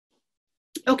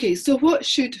Okay, so what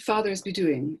should fathers be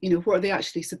doing? You know, what are they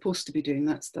actually supposed to be doing?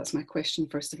 That's my question,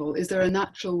 first of all. Is there a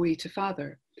natural way to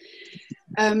father?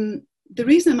 The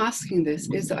reason I'm asking this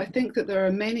is that I think that there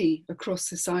are many across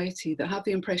society that have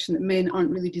the impression that men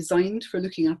aren't really designed for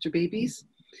looking after babies.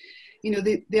 You know,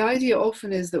 the idea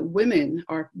often is that women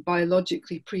are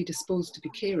biologically predisposed to be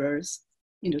carers,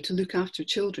 you know, to look after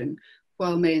children,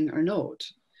 while men are not.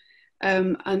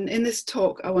 And in this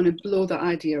talk, I want to blow that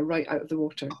idea right out of the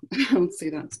water. I would say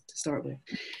that to start with.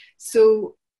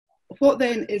 So what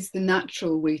then is the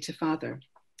natural way to father?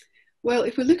 Well,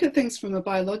 if we look at things from a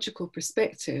biological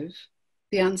perspective,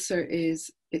 the answer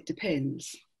is it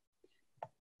depends.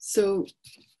 So,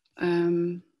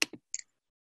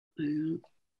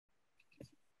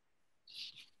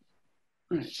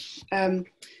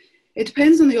 it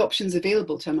depends on the options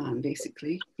available to a man,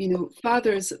 basically. You know,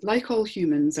 fathers, like all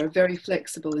humans, are very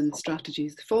flexible in the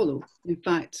strategies they follow. In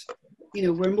fact, you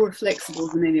know, we're more flexible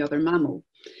than any other mammal.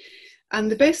 And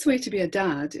the best way to be a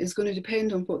dad is going to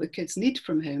depend on what the kids need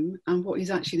from him and what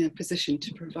he's actually in a position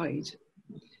to provide.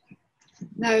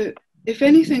 Now, if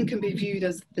anything can be viewed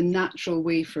as the natural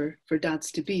way for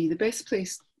dads to be, the best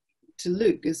place to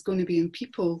look is going to be in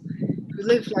people who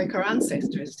live like our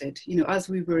ancestors did, you know, as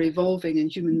we were evolving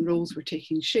and human roles were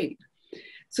taking shape.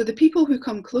 So the people who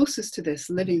come closest to this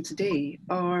living today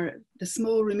are the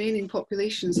small remaining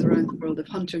populations around the world of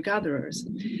hunter-gatherers.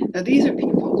 Now, these are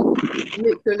people who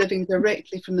make their living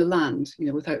directly from the land, you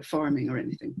know, without farming or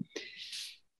anything.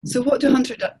 So what do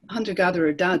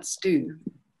hunter-gatherer dads do?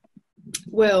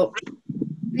 Well,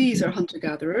 these are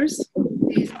hunter-gatherers.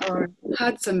 These are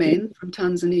Hadza men from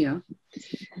Tanzania.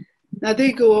 Now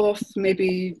they go off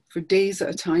maybe for days at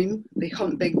a time. They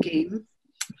hunt big game,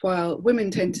 while women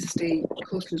tend to stay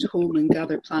closer to home and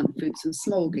gather plant foods and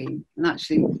small game, and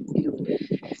actually, you know,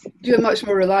 do a much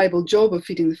more reliable job of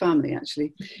feeding the family,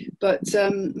 actually. But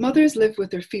mothers live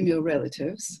with their female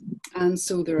relatives, and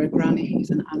so there are grannies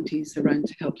and aunties around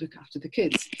to help look after the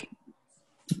kids.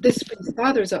 This frees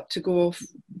fathers up to go off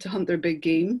to hunt their big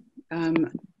game.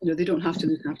 You know, they don't have to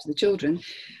look after the children.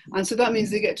 And so that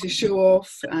means they get to show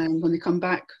off when they come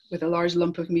back with a large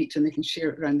lump of meat and they can share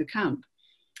it around the camp.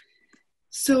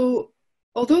 So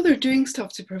although they're doing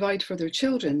stuff to provide for their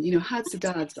children, you know, Hadza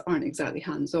dads aren't exactly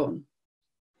hands-on.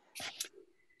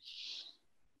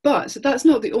 But that's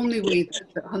not the only way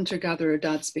that hunter-gatherer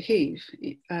dads behave.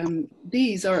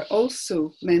 These are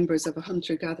also members of a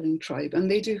hunter-gathering tribe, and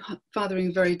they do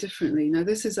fathering very differently. Now,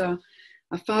 this is a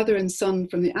father and son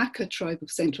from the Aka tribe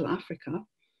of Central Africa.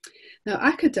 Now,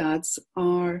 Aka dads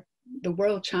are the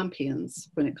world champions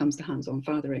when it comes to hands-on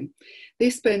fathering. They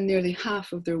spend nearly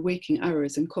half of their waking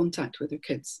hours in contact with their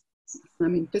kids. I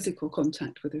mean, physical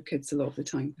contact with their kids a lot of the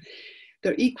time.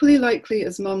 They're equally likely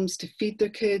as mums to feed their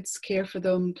kids, care for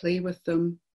them, play with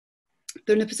them.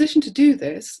 They're in a position to do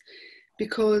this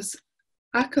because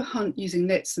Aka hunt using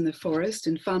nets in the forest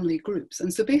in family groups.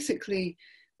 And so basically,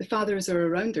 the fathers are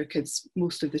around their kids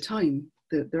most of the time.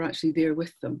 They're actually there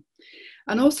with them.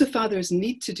 And also fathers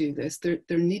need to do this. They're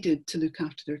needed to look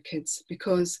after their kids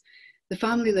because the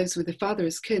family lives with the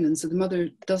father's kin, and so the mother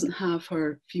doesn't have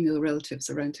her female relatives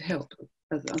around to help,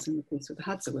 as in the case with the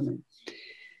Hadza women.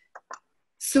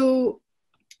 So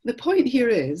the point here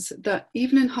is that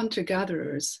even in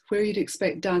hunter-gatherers, where you'd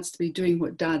expect dads to be doing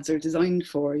what dads are designed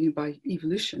for, you know, by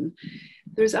evolution,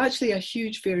 there's actually a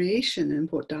huge variation in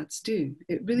what dads do.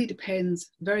 It really depends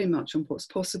very much on what's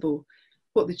possible,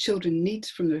 what the children need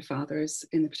from their fathers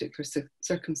in the particular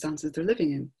circumstances they're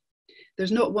living in.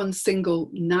 There's not one single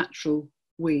natural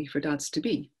way for dads to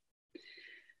be.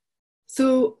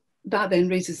 So that then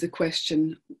raises the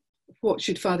question, what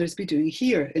should fathers be doing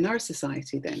here in our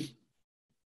society then?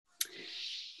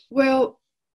 Well,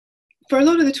 for a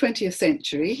lot of the 20th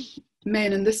century,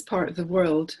 men in this part of the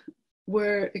world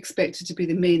were expected to be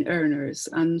the main earners.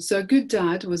 And so a good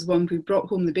dad was one who brought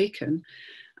home the bacon,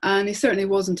 and he certainly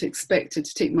wasn't expected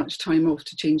to take much time off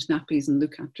to change nappies and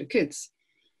look after kids.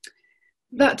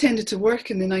 That tended to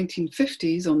work in the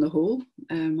 1950s on the whole.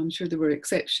 I'm sure there were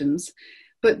exceptions,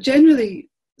 but generally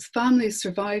families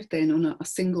survived then on a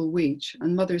single wage,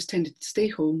 and mothers tended to stay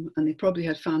home, and they probably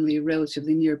had family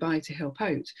relatively nearby to help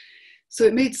out. So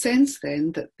it made sense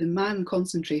then that the man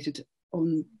concentrated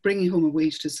on bringing home a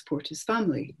wage to support his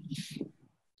family.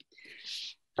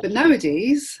 But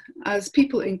nowadays, as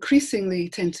people increasingly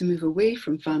tend to move away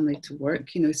from family to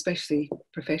work, you know, especially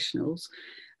professionals,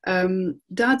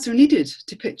 dads are needed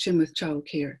to pitch in with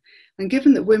childcare. And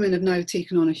given that women have now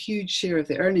taken on a huge share of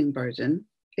the earning burden,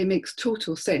 it makes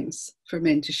total sense for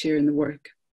men to share in the work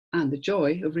and the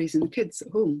joy of raising the kids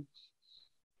at home.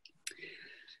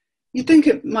 You'd think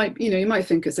it might, you know, you might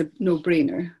think it's a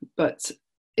no-brainer, but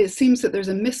it seems that there's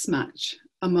a mismatch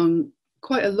among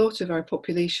quite a lot of our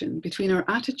population between our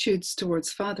attitudes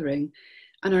towards fathering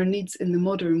and our needs in the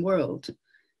modern world.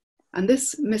 And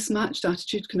this mismatched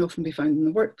attitude can often be found in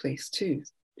the workplace too.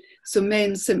 So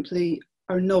men simply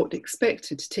are not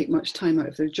expected to take much time out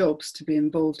of their jobs to be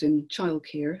involved in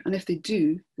childcare, and if they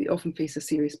do, they often face a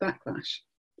serious backlash.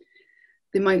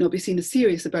 They might not be seen as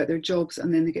serious about their jobs,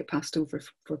 and then they get passed over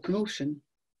for promotion.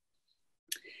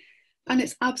 And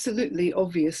it's absolutely,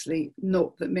 obviously,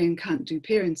 not that men can't do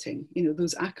parenting. You know,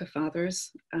 those ACA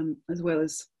fathers, as well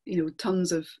as, you know,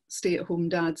 tons of stay-at-home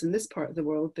dads in this part of the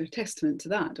world, they're testament to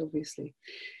that, obviously.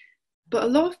 But a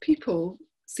lot of people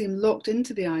seem locked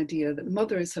into the idea that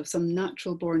mothers have some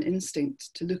natural born instinct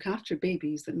to look after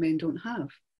babies that men don't have.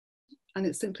 And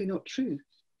it's simply not true.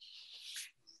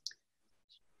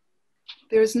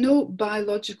 There is no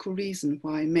biological reason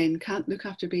why men can't look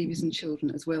after babies and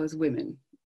children as well as women,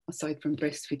 aside from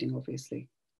breastfeeding, obviously.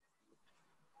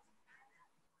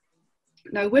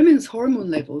 Now, women's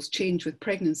hormone levels change with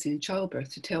pregnancy and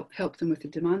childbirth to help them with the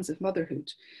demands of motherhood.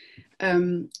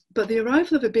 But the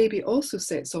arrival of a baby also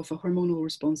sets off a hormonal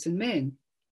response in men.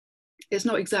 It's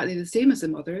not exactly the same as the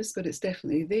mother's, but it's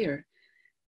definitely there.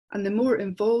 And the more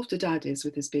involved a dad is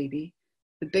with his baby,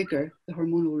 the bigger the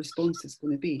hormonal response is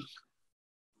going to be.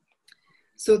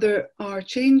 So there are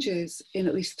changes in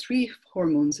at least 3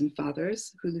 hormones in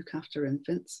fathers who look after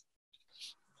infants.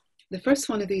 The first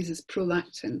one of these is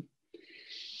prolactin.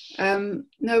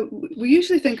 Now, we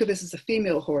usually think of this as a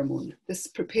female hormone. This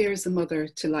prepares the mother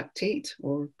to lactate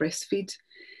or breastfeed.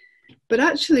 But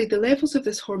actually, the levels of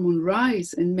this hormone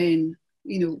rise in men,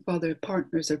 you know, while their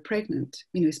partners are pregnant,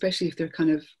 you know, especially if they're kind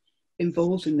of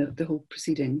involved in the whole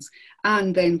proceedings,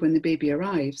 and then when the baby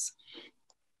arrives.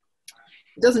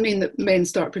 It doesn't mean that men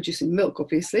start producing milk,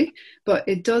 obviously, but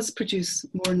it does produce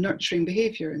more nurturing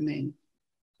behaviour in men.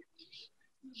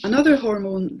 Another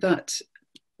hormone that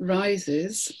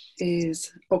rises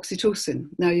is oxytocin.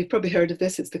 Now, you've probably heard of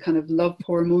this. It's the kind of love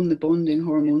hormone, the bonding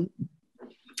hormone.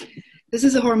 This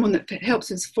is a hormone that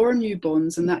helps us form new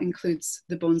bonds, and that includes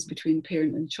the bonds between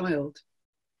parent and child.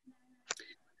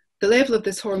 The level of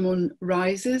this hormone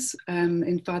rises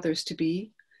in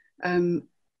fathers-to-be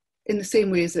in the same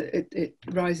way as it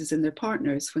rises in their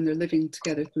partners when they're living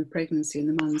together through pregnancy and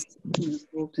the man's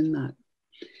involved in that.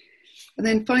 And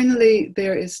then finally,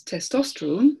 there is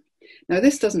testosterone. Now,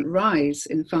 this doesn't rise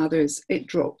in fathers, it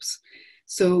drops.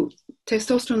 So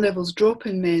testosterone levels drop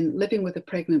in men living with a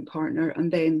pregnant partner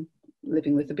and then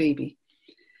living with a baby.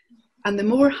 And the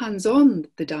more hands-on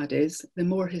the dad is, the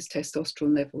more his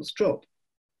testosterone levels drop.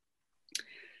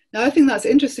 Now, I think that's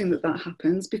interesting that that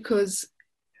happens because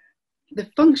the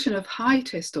function of high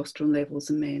testosterone levels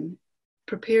in men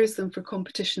prepares them for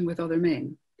competition with other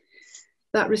men.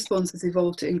 That response has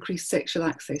evolved to increase sexual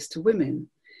access to women.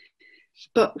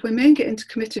 But when men get into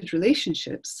committed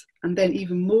relationships, and then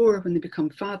even more when they become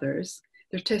fathers,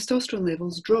 their testosterone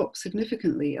levels drop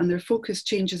significantly and their focus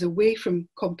changes away from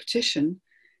competition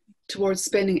towards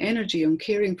spending energy on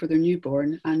caring for their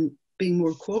newborn and being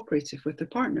more cooperative with their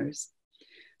partners.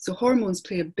 So hormones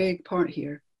play a big part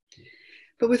here.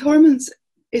 But with hormones,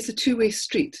 it's a two-way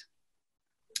street.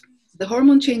 The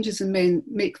hormone changes in men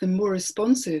make them more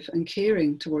responsive and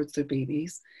caring towards their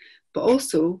babies, but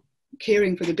also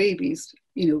caring for the babies,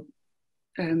 you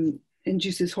know,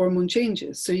 induces hormone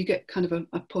changes. So you get kind of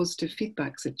a positive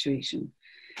feedback situation.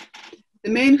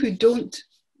 The men who don't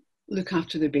look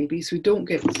after their babies, who don't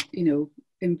get, you know,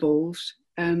 involved,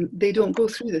 they don't go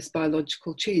through this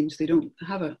biological change. They don't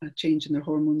have a change in their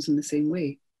hormones in the same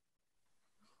way.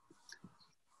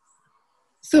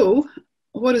 So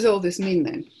what does all this mean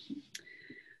then?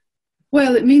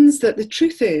 Well, it means that the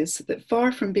truth is that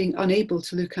far from being unable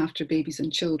to look after babies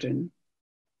and children,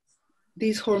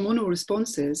 these hormonal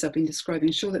responses I've been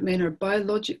describing show that men are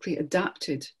biologically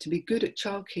adapted to be good at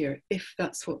childcare if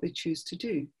that's what they choose to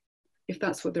do, if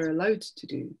that's what they're allowed to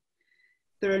do.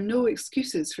 There are no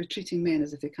excuses for treating men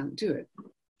as if they can't do it.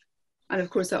 And of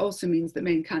course, that also means that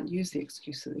men can't use the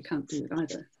excuse that they can't do it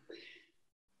either.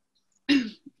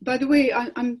 By the way,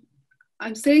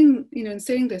 I'm saying, you know, in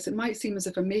saying this, it might seem as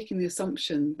if I'm making the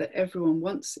assumption that everyone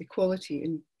wants equality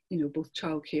in, you know, both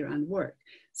childcare and work.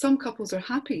 Some couples are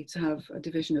happy to have a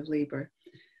division of labour.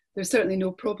 There's certainly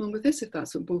no problem with this if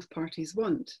that's what both parties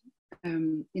want.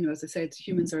 You know, as I said,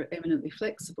 humans are eminently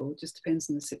flexible. It just depends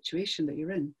on the situation that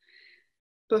you're in.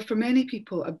 But for many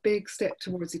people, a big step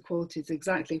towards equality is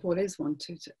exactly what is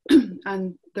wanted.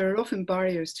 And there are often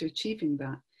barriers to achieving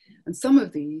that. And some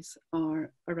of these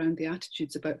are around the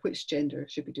attitudes about which gender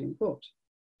should be doing what.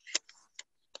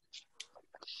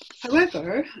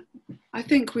 However, I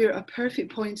think we're at a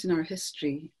perfect point in our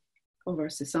history of our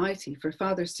society for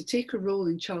fathers to take a role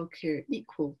in childcare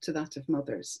equal to that of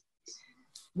mothers.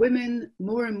 Women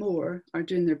more and more are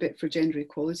doing their bit for gender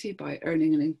equality by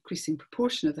earning an increasing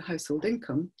proportion of the household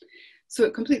income. So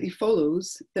it completely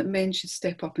follows that men should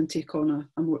step up and take on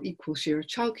a more equal share of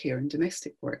childcare and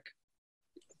domestic work.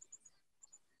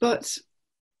 But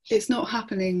it's not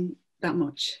happening that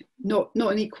much, not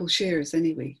in equal shares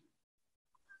anyway.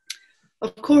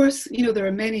 Of course, you know, there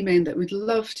are many men that would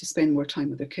love to spend more time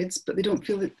with their kids, but they don't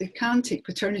feel that they can take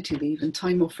paternity leave and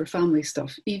time off for family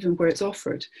stuff, even where it's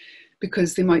offered,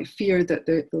 because they might fear that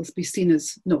they'll be seen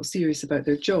as not serious about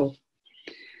their job.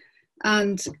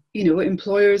 And, you know,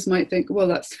 employers might think, well,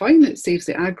 that's fine, it saves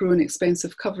the aggro and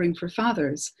expensive covering for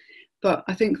fathers. But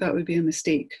I think that would be a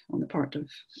mistake on the part of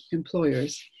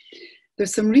employers.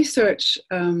 There's some research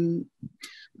from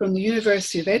the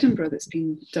University of Edinburgh that's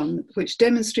been done, which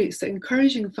demonstrates that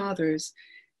encouraging fathers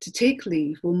to take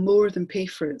leave will more than pay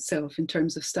for itself in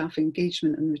terms of staff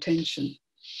engagement and retention.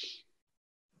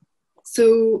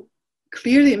 So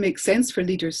clearly it makes sense for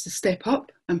leaders to step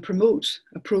up and promote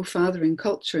a pro-fathering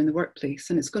culture in the workplace,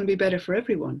 and it's going to be better for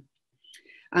everyone.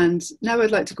 And now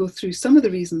I'd like to go through some of the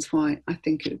reasons why I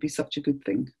think it would be such a good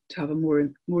thing to have a more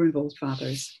involved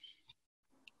fathers.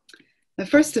 Now,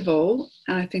 first of all,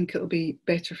 I think it'll be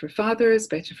better for fathers,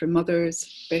 better for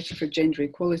mothers, better for gender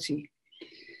equality.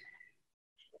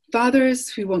 Fathers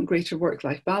who want greater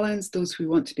work-life balance, those who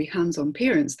want to be hands-on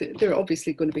parents, they're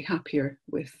obviously going to be happier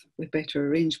with better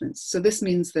arrangements. So this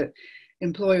means that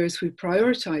employers who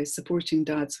prioritise supporting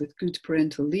dads with good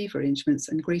parental leave arrangements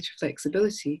and greater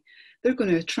flexibility, they're going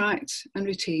to attract and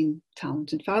retain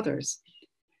talented fathers.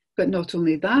 But not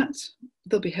only that,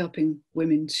 they'll be helping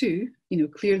women too. You know,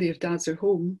 clearly if dads are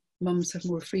home, mums have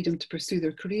more freedom to pursue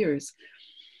their careers.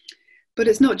 But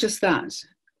it's not just that.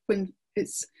 When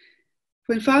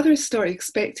fathers start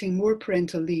expecting more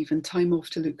parental leave and time off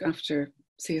to look after,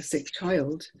 say, a sick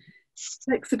child,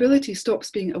 flexibility stops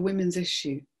being a women's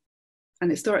issue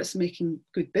and it starts making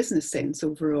good business sense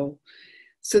overall.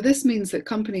 So this means that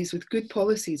companies with good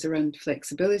policies around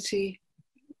flexibility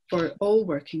for all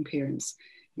working parents,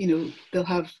 you know, they'll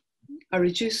have a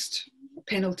reduced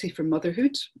penalty for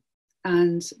motherhood,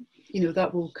 and, you know,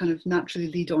 that will kind of naturally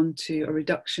lead on to a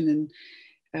reduction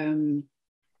in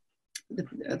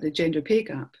the gender pay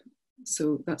gap.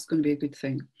 So that's going to be a good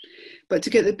thing. But to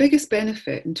get the biggest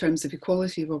benefit in terms of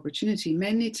equality of opportunity,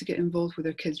 men need to get involved with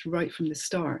their kids right from the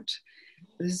start.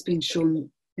 This has been shown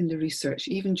in the research,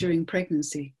 even during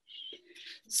pregnancy.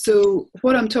 So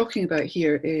what I'm talking about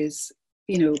here is,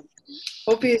 you know,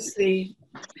 obviously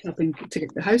helping to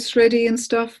get the house ready and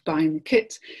stuff, buying the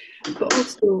kit, but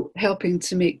also helping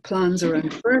to make plans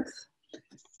around birth,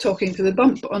 talking to the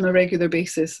bump on a regular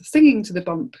basis, singing to the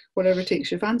bump, whatever takes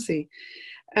your fancy.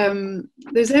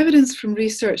 There's evidence from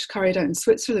research carried out in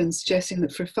Switzerland suggesting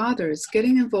that for fathers,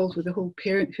 getting involved with the whole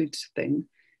parenthood thing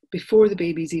before the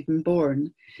baby's even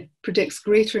born predicts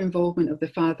greater involvement of the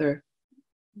father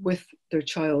with their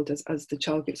child as the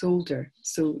child gets older.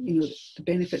 So, you know, the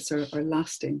benefits are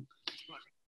lasting.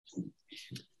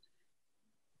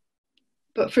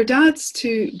 But for dads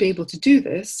to be able to do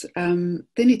this,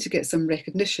 they need to get some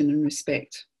recognition and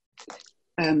respect.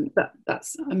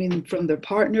 That's, I mean, from their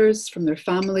partners, from their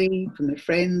family, from their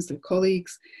friends, their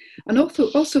colleagues, and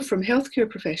also from healthcare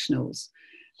professionals.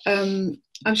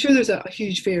 I'm sure there's a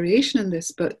huge variation in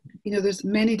this, but, you know, there's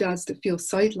many dads that feel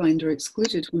sidelined or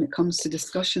excluded when it comes to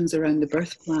discussions around the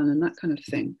birth plan and that kind of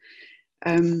thing.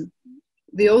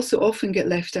 They also often get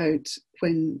left out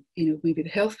when, you know, maybe the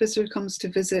health visitor comes to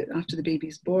visit after the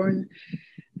baby's born.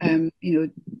 You know,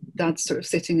 dad's sort of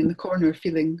sitting in the corner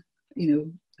feeling,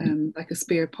 you know, like a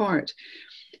spare part.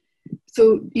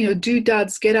 So, you know, do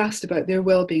dads get asked about their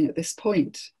well-being at this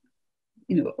point?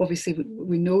 You know, obviously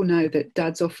we know now that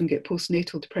dads often get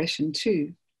postnatal depression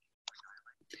too.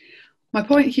 My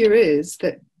point here is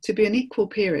that to be an equal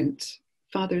parent,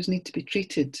 fathers need to be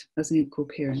treated as an equal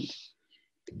parent.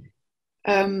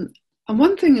 And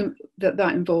one thing that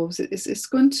involves is it's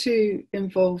going to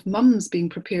involve mums being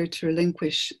prepared to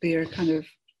relinquish their kind of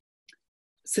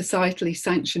societally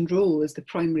sanctioned role as the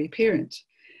primary parent.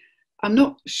 I'm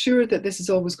not sure that this is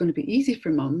always going to be easy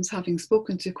for mums. Having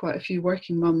spoken to quite a few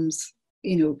working mums,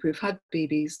 you know, who've had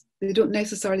babies, they don't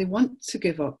necessarily want to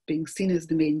give up being seen as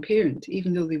the main parent,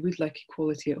 even though they would like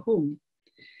equality at home.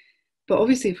 But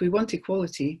obviously, if we want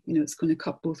equality, you know, it's going to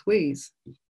cut both ways.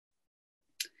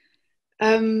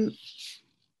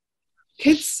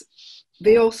 Kids,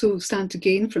 they also stand to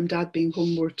gain from dad being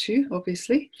home more too,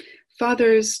 obviously.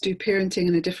 Fathers do parenting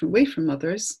in a different way from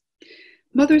mothers.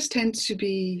 Mothers tend to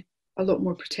be a lot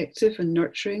more protective and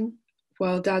nurturing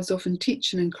while dads often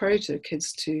teach and encourage their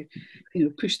kids to,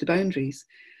 push the boundaries.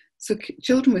 So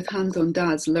children with hands-on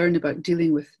dads learn about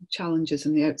dealing with challenges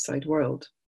in the outside world.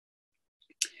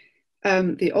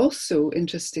 They also,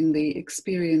 interestingly,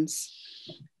 experience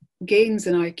gains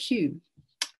in IQ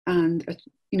and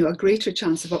a greater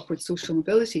chance of upward social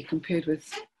mobility compared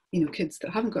with kids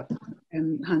that haven't got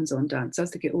hands-on dads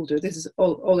as they get older. This is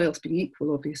all else being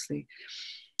equal, obviously.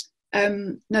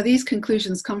 Now, these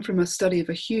conclusions come from a study of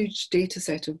a huge data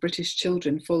set of British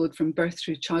children followed from birth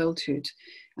through childhood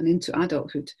and into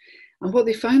adulthood. And what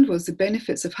they found was the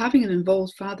benefits of having an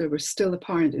involved father were still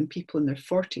apparent in people in their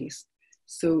 40s.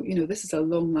 So, this is a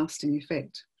long-lasting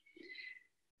effect.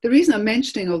 The reason I'm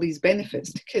mentioning all these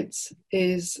benefits to kids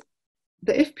is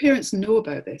that if parents know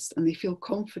about this and they feel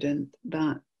confident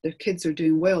that their kids are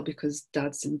doing well because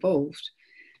dad's involved,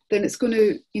 then it's going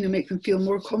to make them feel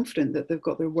more confident that they've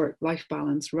got their work-life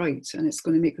balance right, and it's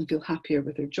going to make them feel happier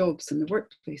with their jobs and their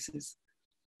workplaces.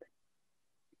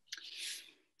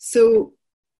 So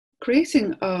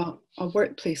creating a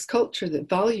workplace culture that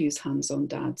values hands-on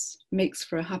dads makes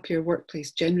for a happier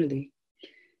workplace generally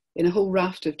in a whole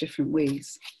raft of different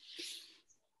ways.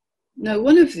 Now,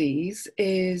 one of these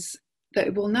is that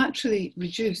it will naturally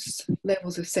reduce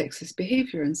levels of sexist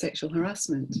behaviour and sexual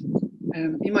harassment.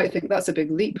 You might think that's a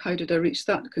big leap. How did I reach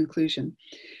that conclusion?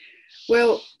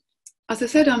 Well, as I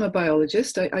said, I'm a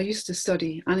biologist. I used to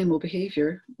study animal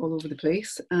behaviour all over the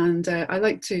place, and I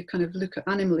like to kind of look at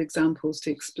animal examples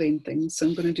to explain things. So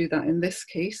I'm going to do that in this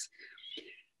case.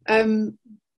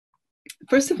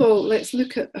 First of all, let's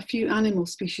look at a few animal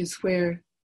species where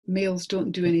males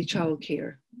don't do any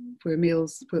childcare, where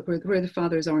the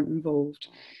fathers aren't involved.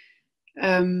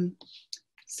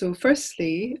 So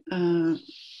firstly,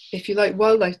 if you like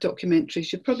wildlife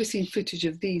documentaries, you've probably seen footage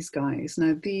of these guys.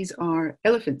 Now, these are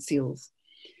elephant seals.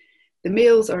 The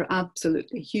males are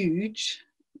absolutely huge.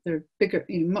 They're bigger,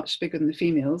 much bigger than the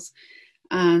females.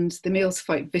 And the males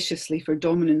fight viciously for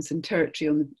dominance and territory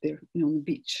on the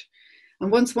beach.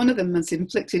 And once one of them has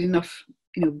inflicted enough,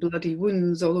 bloody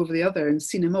wounds all over the other and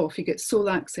seen him off, he gets sole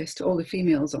access to all the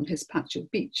females on his patch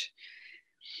of beach.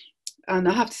 And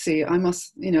I have to say, I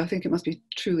think it must be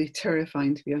truly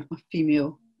terrifying to be a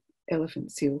female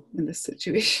elephant seal in this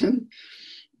situation.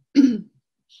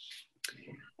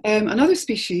 Another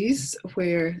species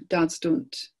where dads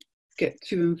don't get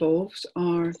too involved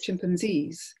are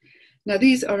chimpanzees. Now,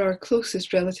 these are our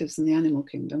closest relatives in the animal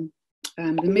kingdom.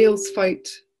 The males fight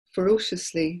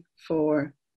ferociously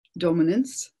for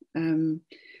dominance,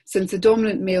 since the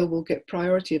dominant male will get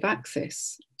priority of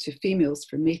access to females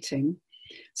for mating.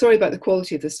 Sorry about the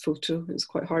quality of this photo. It was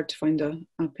quite hard to find a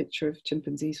picture of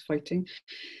chimpanzees fighting.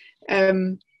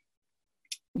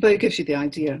 But it gives you the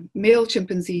idea. Male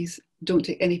chimpanzees don't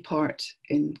take any part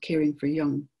in caring for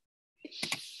young.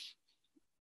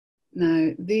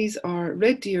 Now, these are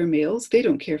red deer males. They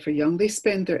don't care for young. They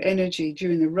spend their energy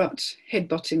during the rut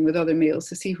headbutting with other males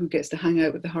to see who gets to hang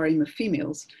out with the harem of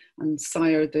females and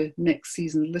sire the next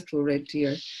season's little red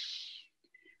deer.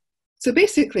 So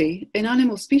basically, in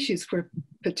animal species where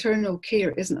paternal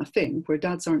care isn't a thing, where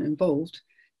dads aren't involved,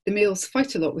 the males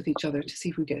fight a lot with each other to see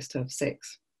who gets to have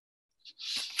sex.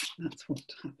 That's what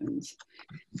happens.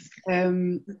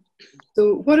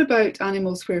 So what about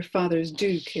animals where fathers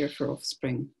do care for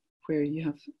offspring, where you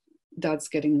have dads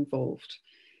getting involved?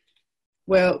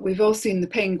 Well, we've all seen the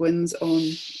penguins on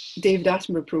David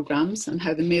Attenborough programmes and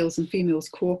how the males and females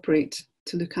cooperate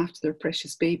to look after their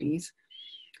precious babies.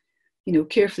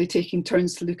 Carefully taking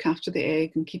turns to look after the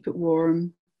egg and keep it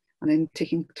warm, and then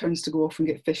taking turns to go off and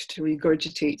get fish to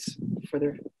regurgitate for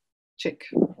their chick,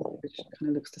 which kind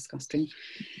of looks disgusting.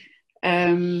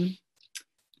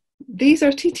 These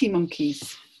are titi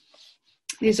monkeys.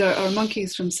 These are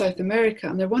monkeys from South America,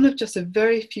 and they're one of just a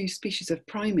very few species of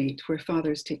primate where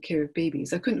fathers take care of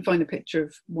babies. I couldn't find a picture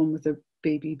of one with a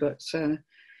baby, but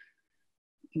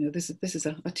this is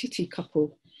a titi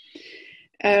couple.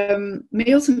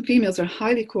 Males and females are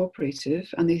highly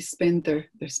cooperative, and they spend their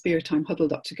spare time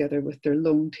huddled up together with their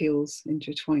long tails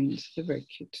intertwined. They're very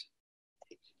cute.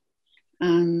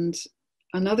 And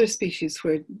another species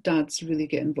where dads really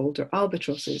get involved are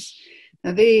albatrosses.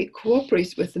 Now, they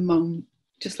cooperate with the mum,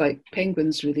 just like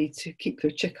penguins really, to keep their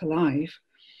chick alive.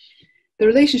 The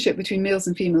relationship between males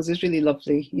and females is really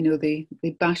lovely.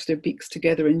 They bash their beaks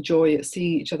together, enjoy at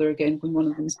seeing each other again when one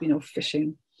of them's been off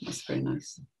fishing. That's very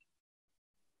nice.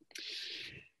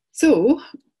 So,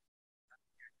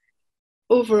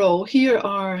 overall, here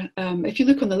are, if you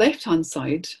look on the left-hand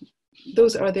side,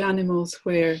 those are the animals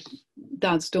where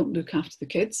dads don't look after the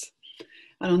kids.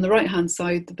 And on the right-hand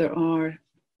side, there are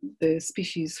the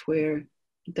species where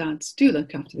dads do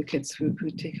look after the kids, who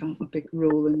take a big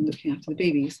role in looking after the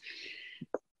babies.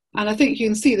 And I think you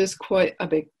can see there's quite a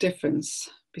big difference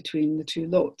between the two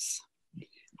lots.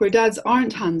 Where dads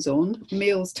aren't hands-on,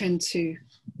 males tend to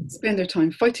spend their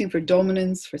time fighting for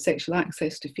dominance, for sexual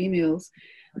access to females.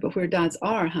 But where dads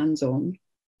are hands-on,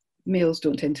 males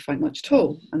don't tend to fight much at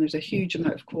all. And there's a huge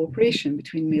amount of cooperation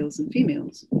between males and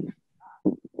females.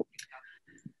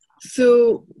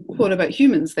 So what about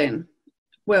humans then?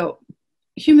 Well,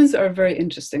 humans are very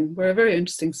interesting. We're a very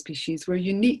interesting species. We're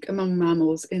unique among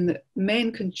mammals in that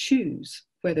men can choose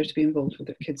whether to be involved with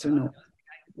their kids or not.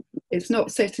 It's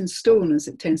not set in stone as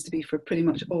it tends to be for pretty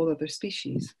much all other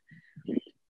species.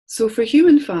 So for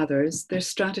human fathers, their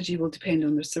strategy will depend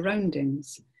on their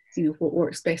surroundings, you know, what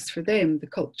works best for them, the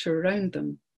culture around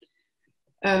them.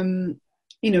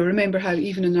 You know, remember how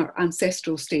even in our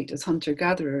ancestral state as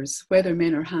hunter-gatherers, whether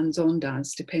men are hands-on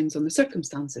dads depends on the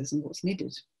circumstances and what's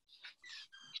needed.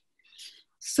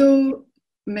 So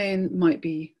men might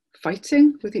be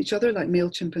fighting with each other like male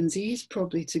chimpanzees,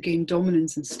 probably to gain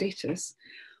dominance and status,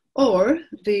 or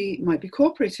they might be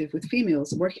cooperative with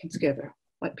females working together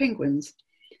like penguins.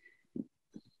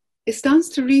 It stands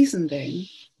to reason then,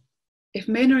 if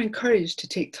men are encouraged to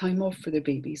take time off for their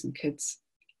babies and kids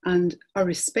and are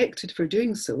respected for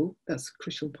doing so, that's a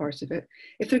crucial part of it,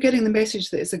 if they're getting the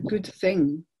message that it's a good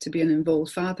thing to be an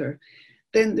involved father,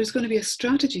 then there's going to be a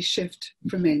strategy shift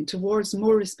for men towards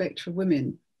more respect for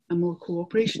women and more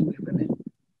cooperation with women.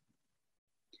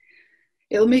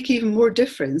 It'll make even more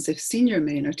difference if senior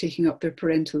men are taking up their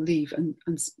parental leave and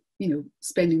you know,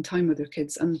 spending time with their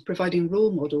kids and providing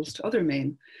role models to other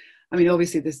men. I mean,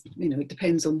 obviously this, you know, it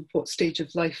depends on what stage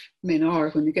of life men are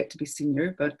when they get to be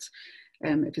senior, but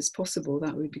if it's possible,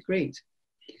 that would be great.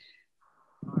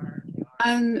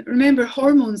 And remember,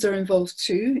 hormones are involved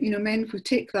too. You know, men who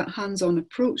take that hands-on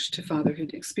approach to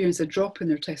fatherhood experience a drop in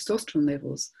their testosterone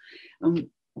levels. And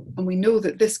we know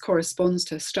that this corresponds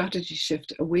to a strategy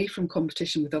shift away from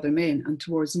competition with other men and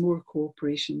towards more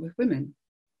cooperation with women.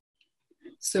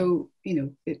 So, you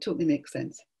know, it totally makes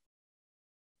sense.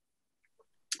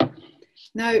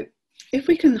 Now, if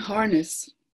we can harness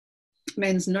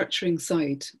men's nurturing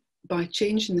side by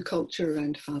changing the culture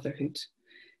around fatherhood,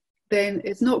 then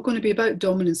it's not going to be about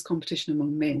dominance competition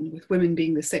among men, with women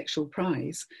being the sexual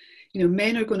prize. You know,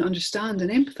 men are going to understand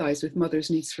and empathise with mothers'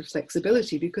 needs for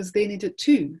flexibility because they need it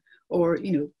too, or,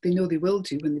 you know they will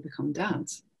do when they become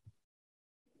dads.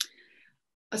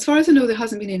 As far as I know, there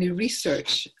hasn't been any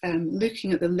research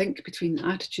looking at the link between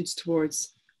attitudes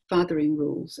towards fathering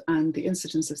roles and the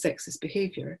incidence of sexist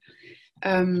behaviour.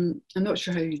 I'm not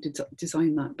sure how you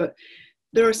design that, but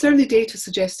there are certainly data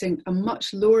suggesting a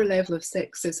much lower level of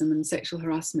sexism and sexual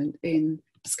harassment in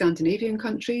Scandinavian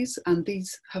countries, and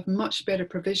these have much better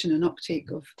provision and uptake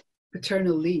of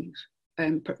paternal leave,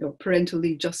 or parental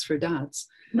leave just for dads.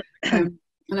 And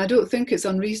I don't think it's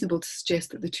unreasonable to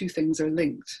suggest that the two things are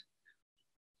linked.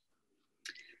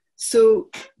 So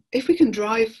if we can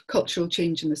drive cultural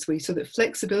change in this way so that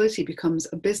flexibility becomes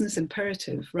a business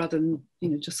imperative rather than, you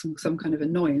know, just some kind of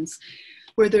annoyance,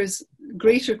 where there's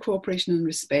greater cooperation and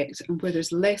respect and where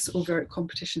there's less overt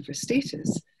competition for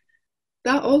status,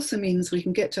 that also means we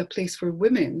can get to a place where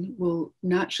women will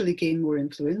naturally gain more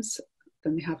influence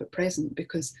than they have at present,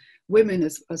 because women,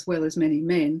 as well as many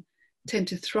men, tend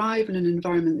to thrive in an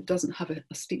environment that doesn't have a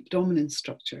steep dominance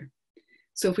structure.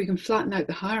 So if we can flatten out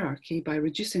the hierarchy by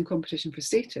reducing competition for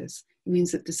status, it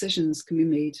means that decisions can be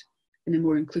made in a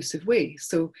more inclusive way.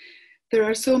 So there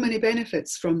are so many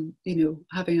benefits from, you know,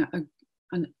 having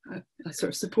a sort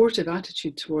of supportive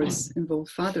attitude towards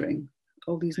involved fathering,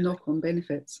 all these knock-on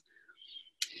benefits.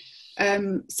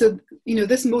 So, you know,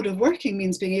 this mode of working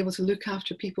means being able to look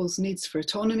after people's needs for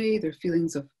autonomy, their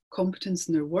feelings of competence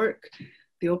in their work,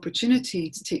 the opportunity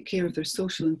to take care of their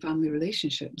social and family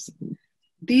relationships.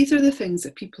 These are the things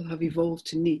that people have evolved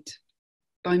to need.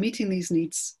 By meeting these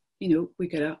needs, you know, we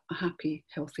get a happy,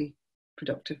 healthy,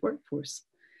 productive workforce.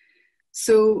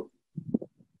 So,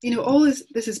 you know, all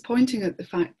this is pointing at the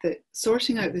fact that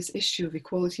sorting out this issue of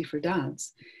equality for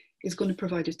dads is going to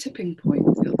provide a tipping point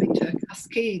that will lead to a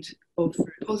cascade of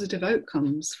positive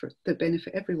outcomes that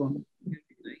benefit everyone.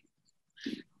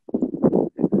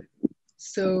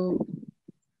 So,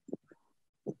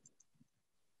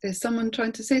 is someone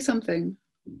trying to say something?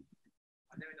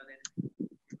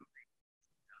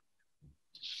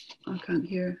 I can't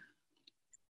hear.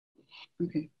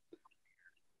 Okay.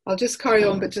 I'll just carry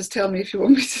on, but just tell me if you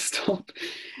want me to stop.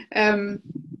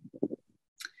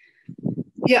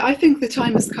 Yeah, I think the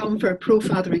time has come for a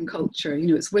pro-fathering culture. You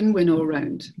know, it's win-win all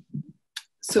round.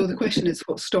 So the question is,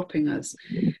 what's stopping us?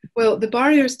 Well, the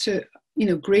barriers to,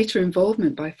 greater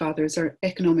involvement by fathers are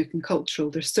economic and cultural.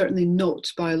 They're certainly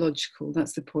not biological.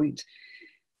 That's the point.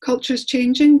 Culture's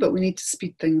changing, but we need to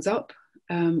speed things up.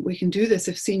 We can do this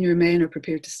if senior men are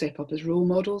prepared to step up as role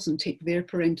models and take their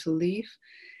parental leave.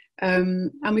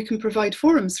 And we can provide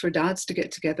forums for dads to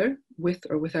get together with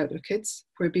or without their kids,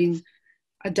 where being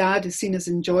a dad is seen as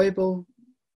enjoyable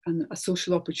and a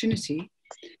social opportunity.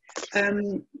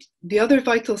 The other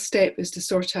vital step is to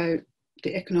sort out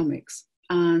the economics.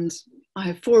 And I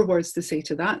have 4 words to say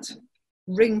to that: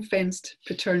 ring-fenced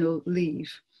paternal leave.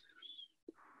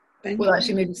 Well,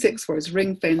 actually, maybe 6 words: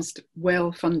 ring-fenced,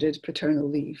 well-funded paternal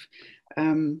leave.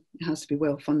 It has to be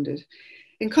well-funded.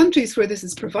 In countries where this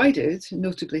is provided,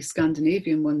 notably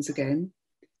Scandinavian ones again,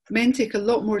 men take a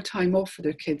lot more time off for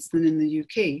their kids than in the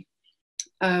UK.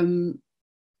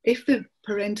 If the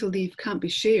parental leave can't be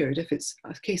shared, if it's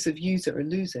a case of use it or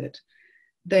lose it,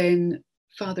 then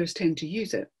fathers tend to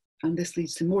use it. And this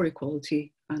leads to more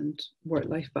equality and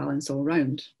work-life balance all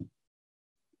round.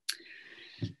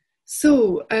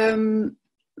 So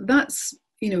that's,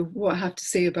 what I have to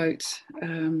say about,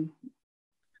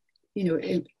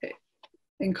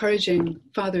 encouraging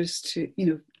fathers to,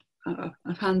 a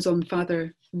hands-on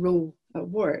father role at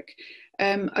work.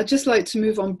 I'd just like to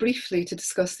move on briefly to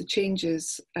discuss the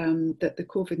changes that the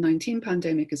COVID-19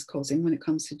 pandemic is causing when it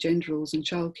comes to gender roles and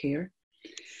childcare.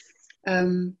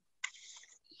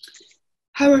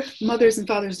 How are mothers and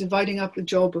fathers dividing up the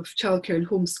job of childcare and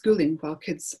homeschooling while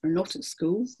kids are not at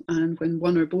school and when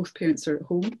one or both parents are at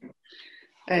home,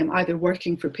 either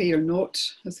working for pay or not,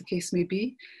 as the case may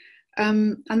be?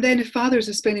 And then if fathers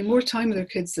are spending more time with their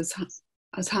kids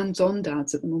as hands-on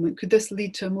dads at the moment, could this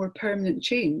lead to a more permanent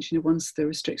change, once the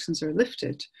restrictions are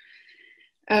lifted?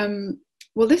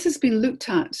 Well, this has been looked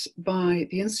at by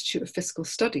the Institute of Fiscal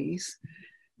Studies.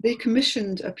 They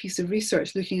commissioned a piece of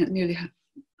research looking at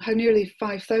how nearly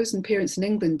 5,000 parents in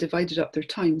England divided up their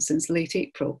time since late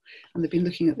April, and they've been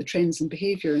looking at the trends in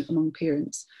behaviour among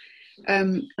parents.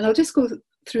 And I'll just go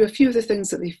through a few of the things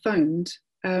that they found.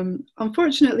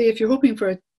 Unfortunately, if you're hoping for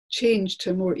a change to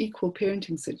a more equal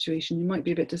parenting situation, you might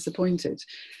be a bit disappointed.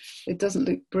 It doesn't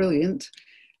look brilliant.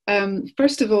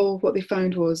 First of all, what they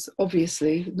found was,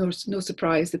 obviously, no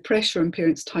surprise, the pressure on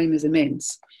parents' time is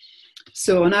immense.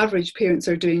 So on average, parents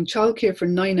are doing childcare for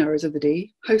 9 hours of the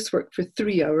day, housework for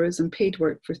 3 hours, and paid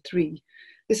work for 3.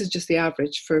 This is just the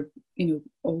average for,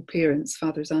 all parents,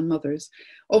 fathers and mothers.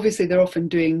 Obviously, they're often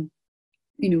doing,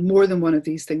 more than one of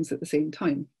these things at the same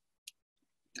time.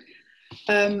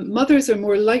 Mothers are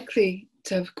more likely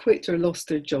to have quit or lost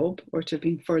their job or to have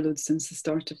been furloughed since the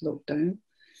start of lockdown.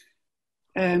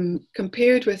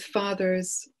 Compared with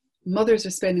fathers, mothers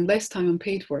are spending less time on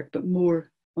paid work, but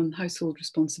more on household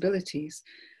responsibilities.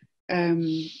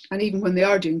 And even when they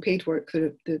are doing paid work,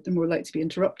 they're more likely to be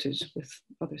interrupted with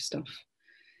other stuff.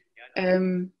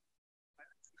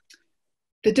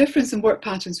 The difference in work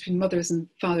patterns between mothers and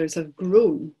fathers have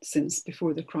grown since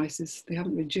before the crisis. They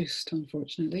haven't reduced,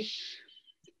 unfortunately.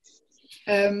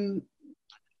 And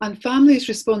families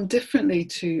respond differently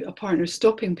to a partner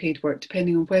stopping paid work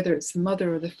depending on whether it's the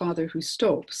mother or the father who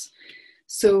stops.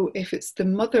 So if it's the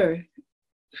mother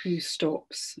who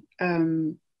stops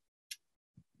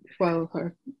while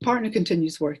her partner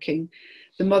continues working,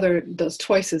 the mother does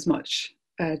twice as much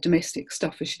domestic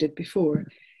stuff as she did before.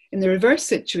 In the reverse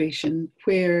situation,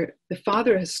 where the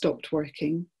father has stopped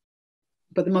working,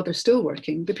 but the mother's still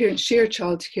working, the parents share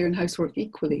childcare and housework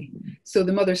equally. So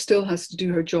the mother still has to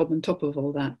do her job on top of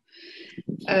all that.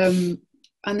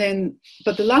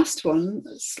 But the last one,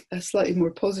 slightly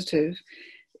more positive,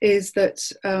 is that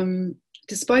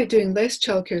despite doing less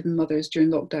childcare than mothers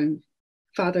during lockdown,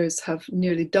 fathers have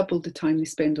nearly doubled the time they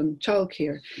spend on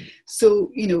childcare.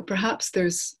 So, perhaps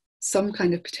there's some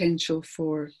kind of potential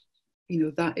for,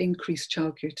 that increased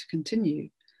childcare to continue.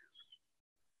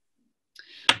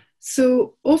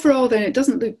 So overall then, it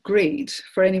doesn't look great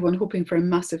for anyone hoping for a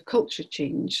massive culture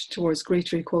change towards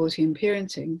greater equality in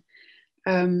parenting.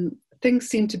 Things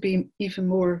seem to be even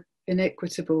more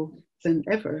inequitable than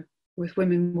ever, with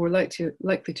women more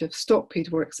likely to have stopped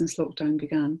paid work since lockdown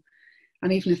began.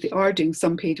 And even if they are doing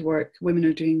some paid work, women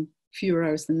are doing fewer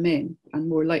hours than men and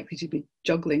more likely to be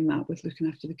juggling that with looking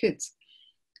after the kids.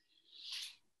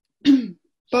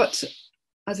 But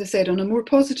as I said, on a more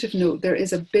positive note, there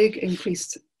is a big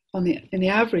increase in the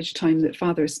average time that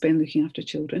fathers spend looking after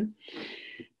children.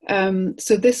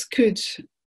 So this could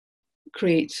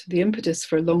create the impetus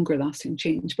for longer lasting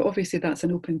change, but obviously that's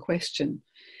an open question.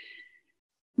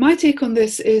 My take on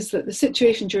this is that the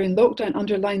situation during lockdown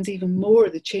underlines even more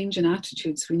the change in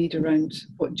attitudes we need around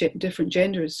what different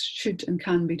genders should and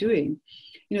can be doing.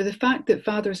 The fact that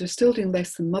fathers are still doing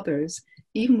less than mothers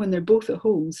even when they're both at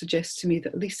home, suggests to me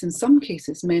that at least in some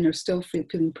cases, men are still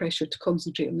feeling pressure to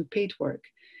concentrate on the paid work,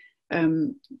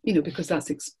 because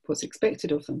that's what's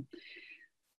expected of them.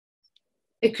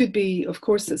 It could be, of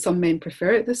course, that some men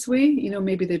prefer it this way.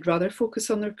 Maybe they'd rather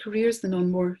focus on their careers than on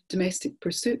more domestic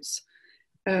pursuits.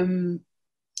 Again,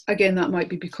 that might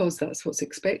be because that's what's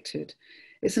expected.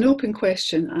 It's an open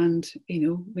question and,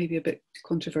 maybe a bit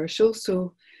controversial.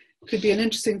 So it could be an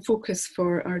interesting focus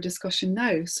for our discussion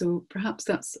now. So perhaps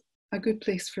that's a good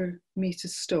place for me to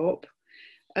stop.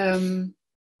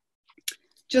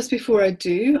 Just before I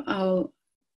do, I'll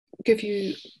give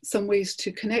you some ways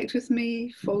to connect with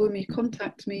me, follow me,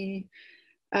 contact me.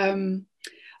 I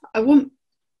won't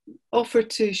offer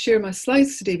to share my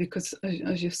slides today because,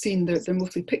 as you've seen, they're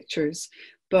mostly pictures.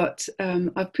 But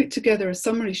I've put together a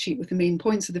summary sheet with the main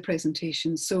points of the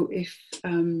presentation. So if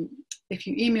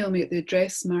you email me at the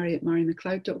address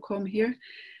mairi@mairimacleod.com here,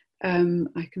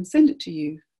 I can send it to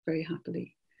you very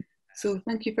happily. So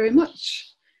thank you very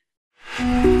much.